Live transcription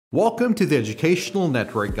Welcome to the Educational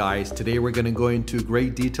Network, guys. Today we're going to go into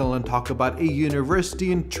great detail and talk about a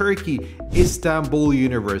university in Turkey, Istanbul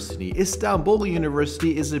University. Istanbul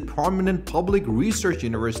University is a prominent public research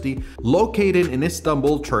university located in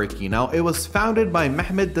Istanbul, Turkey. Now, it was founded by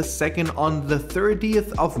Mehmed II on the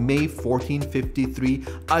 30th of May 1453,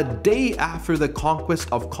 a day after the conquest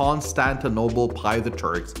of Constantinople by the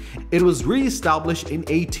Turks. It was re-established in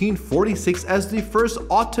 1846 as the first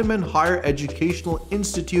Ottoman higher educational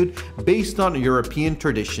institute based on European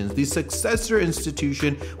traditions. The successor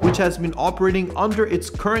institution, which has been operating under its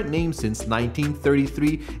current name since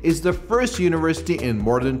 1933, is the first university in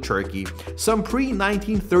modern Turkey. Some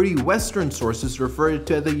pre-1930 Western sources refer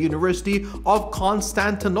to the University of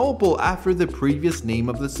Constantinople after the previous name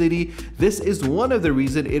of the city. This is one of the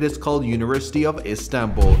reasons it is called University of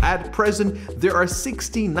Istanbul. At present, there are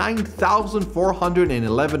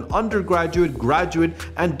 69,411 undergraduate, graduate,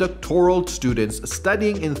 and doctoral students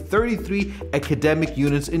studying in 33 academic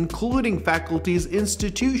units, including faculties,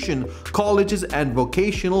 institutions, colleges, and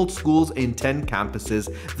vocational schools in 10 campuses.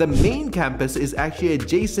 The main campus is actually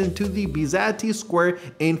adjacent to the Bizati Square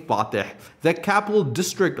in Fatih, the capital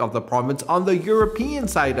district of the province on the European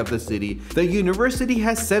side of the city. The university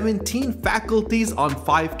has 17 faculties on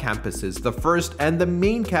 5 campuses, the first and the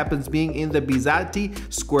main campus being in the Bizati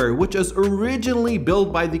Square, which was originally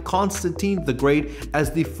built by the Constantine the Great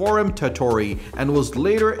as the Forum Tauri and was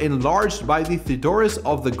later enlarged by the Theodorus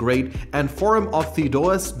of the Great and Forum of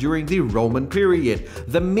Theodosius during the Roman period.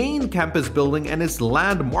 The main campus building and its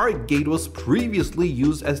landmark gate was previously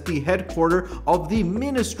used as the headquarters of the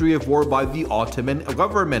Ministry of War by the Ottoman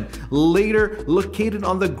government, later located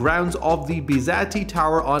on the grounds of the Bizati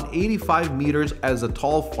Tower on 85 meters as a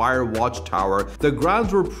tall fire watch tower. The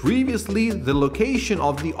grounds were previously the location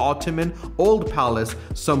of the Ottoman Old Palace.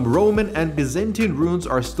 Some Roman and Byzantine ruins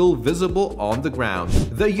are still visible on the ground.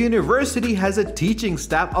 The university has a teaching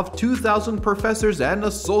staff of 2,000 professors and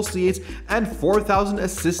associates and 4,000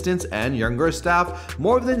 assistants and younger staff.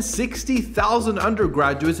 More than 60,000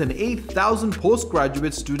 undergraduates and 8,000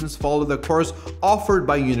 postgraduate students follow the course offered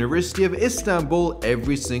by University of Istanbul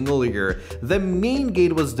every single year. The main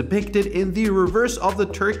gate was depicted in the reverse of the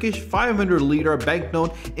Turkish 500 lira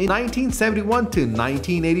banknote in 1971 to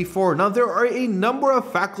 1984. Now, there are a number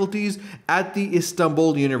of faculties at the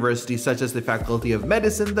Istanbul University, such as the Faculty of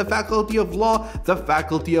Medicine, the Faculty of Law, the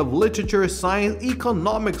Faculty of Literature, Science,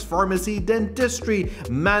 Economics, Pharmacy, Dentistry,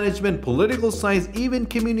 Management, Political Science, even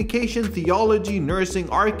Communication, Theology, Nursing,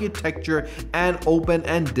 Architecture, and Open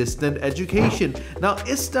and Distant Education. Now,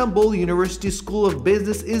 Istanbul University School of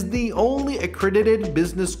Business is the only accredited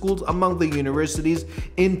business schools among the universities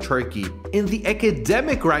in Turkey. In the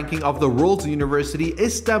academic ranking of the world's university,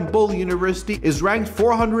 Istanbul University is ranked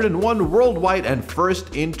 401 worldwide and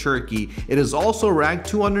first in Turkey. It is also ranked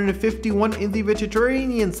 251 in the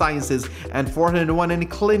veterinarian sciences and 401 in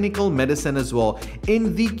clinical medicine as well.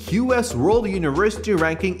 In the QS World University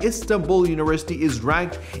ranking, Istanbul University is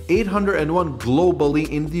ranked 801 globally.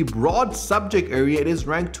 In the broad subject area, it is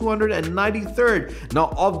ranked 293rd.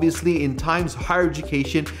 Now, obviously, in Times Higher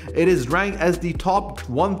Education, it is ranked as the top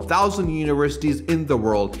 1,000 universities in the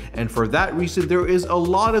world. And for that reason, there is a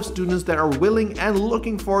lot of students that are willing and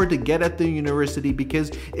looking forward to get at the university,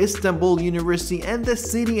 because Istanbul University and the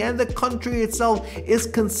city and the country itself is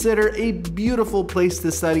considered a beautiful place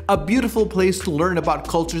to study, a beautiful place to learn about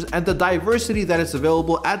cultures, and the diversity that is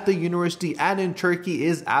available at the university and in Turkey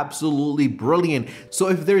is absolutely brilliant. So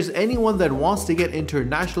if there's anyone that wants to get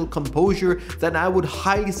international composure, then I would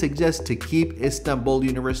highly suggest to keep Istanbul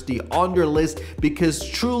University on your list, because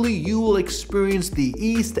truly you will experience the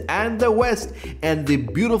East and the West and the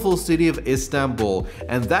beautiful city of Istanbul.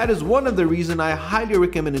 And that is one of the reasons I highly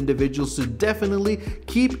recommend individuals to definitely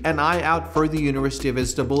keep an eye out for the University of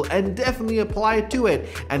Istanbul and definitely apply to it,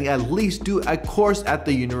 and at least do a course at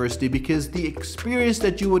the university, because the experience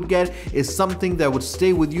that you would get is something that would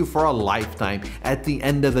stay with you for a lifetime. At the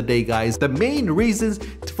end of the day, guys, the main reasons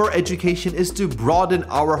for education is to broaden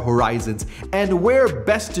our horizons, and where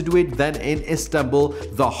best to do it than in Istanbul,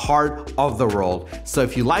 the heart of the world. So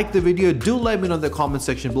if you like the video, do let me know in the comment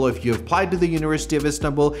section below if you have applied to the University of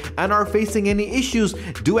Istanbul and are facing any issues.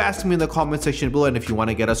 Do ask me in the comment section below, and if you want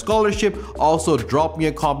to get a scholarship, also drop me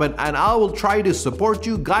a comment and I will try to support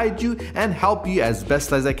you, guide you, and help you as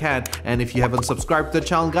best as I can. And if you haven't subscribed to the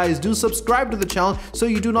channel, guys, do subscribe to the channel so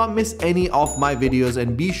you do not miss any of my videos,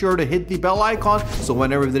 and be sure to hit the bell icon so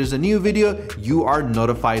whenever there's a new video you are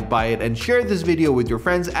notified by it. And share this video with your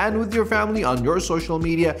friends and with your family on your social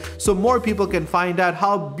media so more people can find out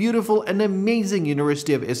how beautiful and amazing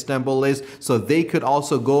University of Istanbul is, so they could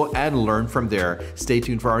also go and learn from there. Stay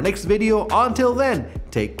tuned for our next video. Until Until then,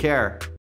 take care.